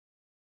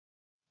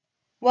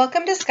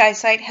Welcome to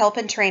SKYSITE Help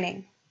and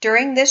Training.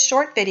 During this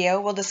short video,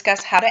 we'll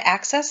discuss how to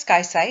access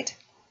SKYSITE,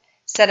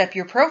 set up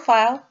your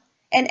profile,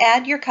 and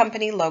add your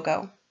company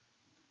logo.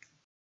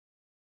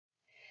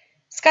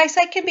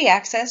 SKYSITE can be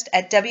accessed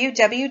at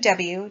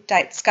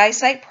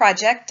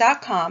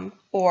www.skysiteproject.com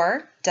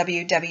or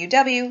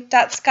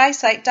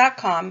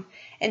www.skysite.com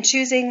and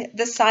choosing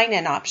the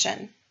Sign-In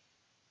option.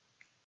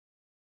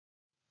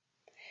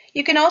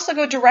 You can also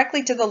go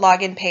directly to the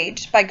login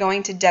page by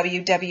going to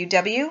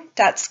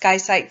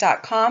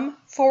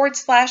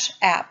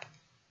www.skysite.com/app.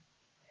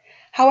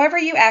 However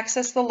you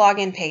access the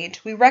login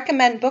page, we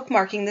recommend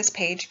bookmarking this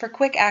page for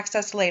quick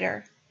access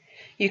later.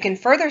 You can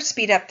further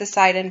speed up the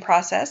sign-in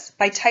process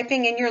by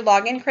typing in your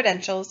login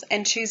credentials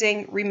and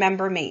choosing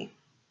Remember Me.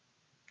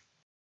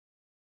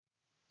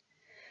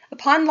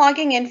 Upon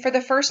logging in for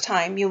the first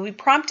time, you'll be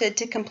prompted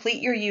to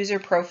complete your user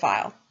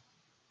profile.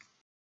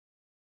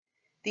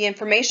 The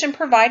information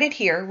provided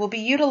here will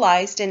be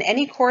utilized in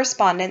any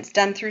correspondence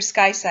done through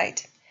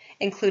SKYSITE,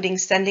 including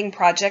sending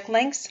project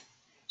links,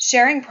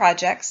 sharing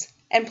projects,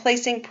 and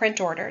placing print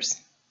orders.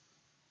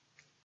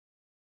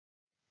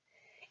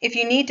 If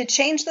you need to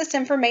change this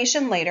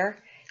information later,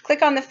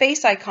 click on the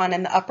face icon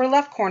in the upper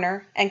left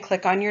corner and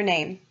click on your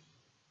name.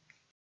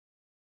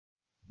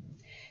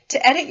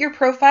 To edit your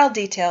profile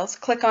details,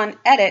 click on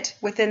Edit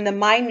within the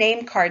My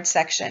Name Card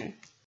section.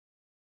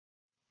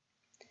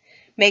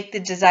 Make the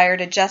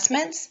desired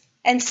adjustments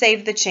and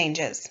save the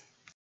changes.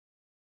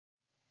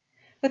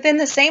 Within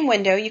the same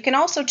window, you can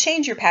also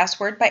change your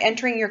password by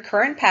entering your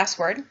current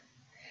password,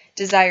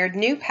 desired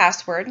new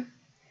password,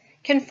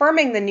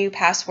 confirming the new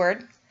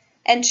password,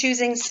 and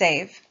choosing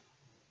Save.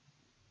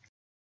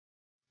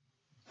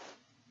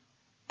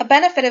 A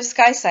benefit of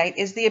SKYSITE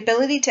is the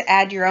ability to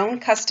add your own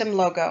custom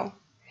logo.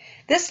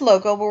 This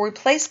logo will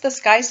replace the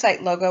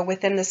SKYSITE logo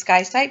within the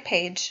SKYSITE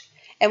page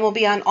and will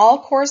be on all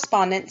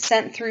correspondence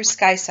sent through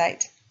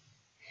SKYSITE.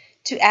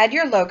 To add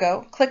your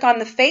logo, click on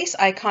the face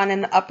icon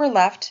in the upper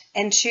left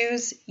and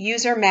choose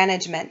User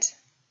Management.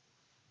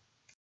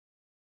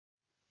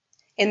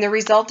 In the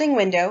resulting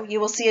window, you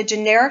will see a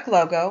generic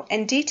logo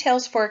and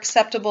details for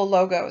acceptable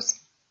logos.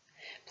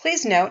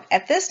 Please note,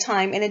 at this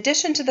time, in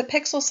addition to the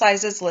pixel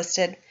sizes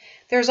listed,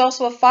 there is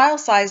also a file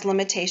size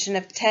limitation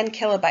of 10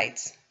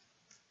 kilobytes.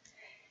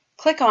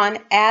 Click on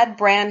Add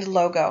Brand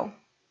Logo.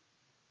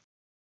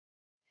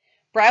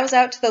 Browse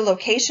out to the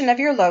location of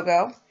your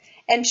logo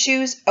and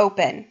choose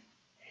Open.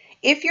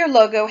 If your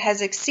logo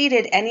has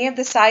exceeded any of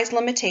the size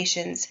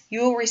limitations,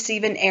 you will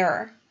receive an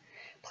error.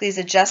 Please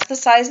adjust the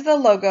size of the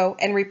logo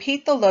and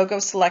repeat the logo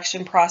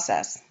selection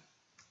process.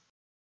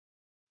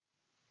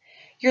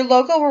 Your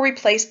logo will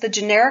replace the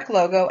generic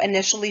logo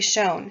initially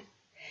shown.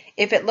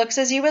 If it looks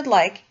as you would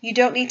like, you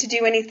don't need to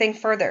do anything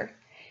further.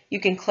 You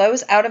can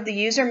close out of the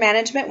User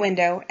Management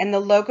window and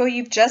the logo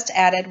you've just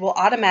added will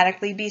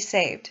automatically be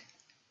saved.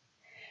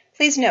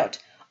 Please note,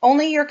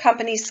 only your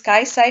company's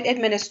SKYSITE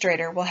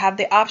administrator will have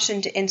the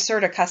option to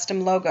insert a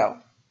custom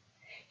logo.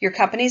 Your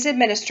company's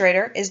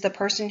administrator is the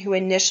person who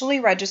initially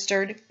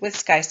registered with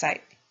SKYSITE.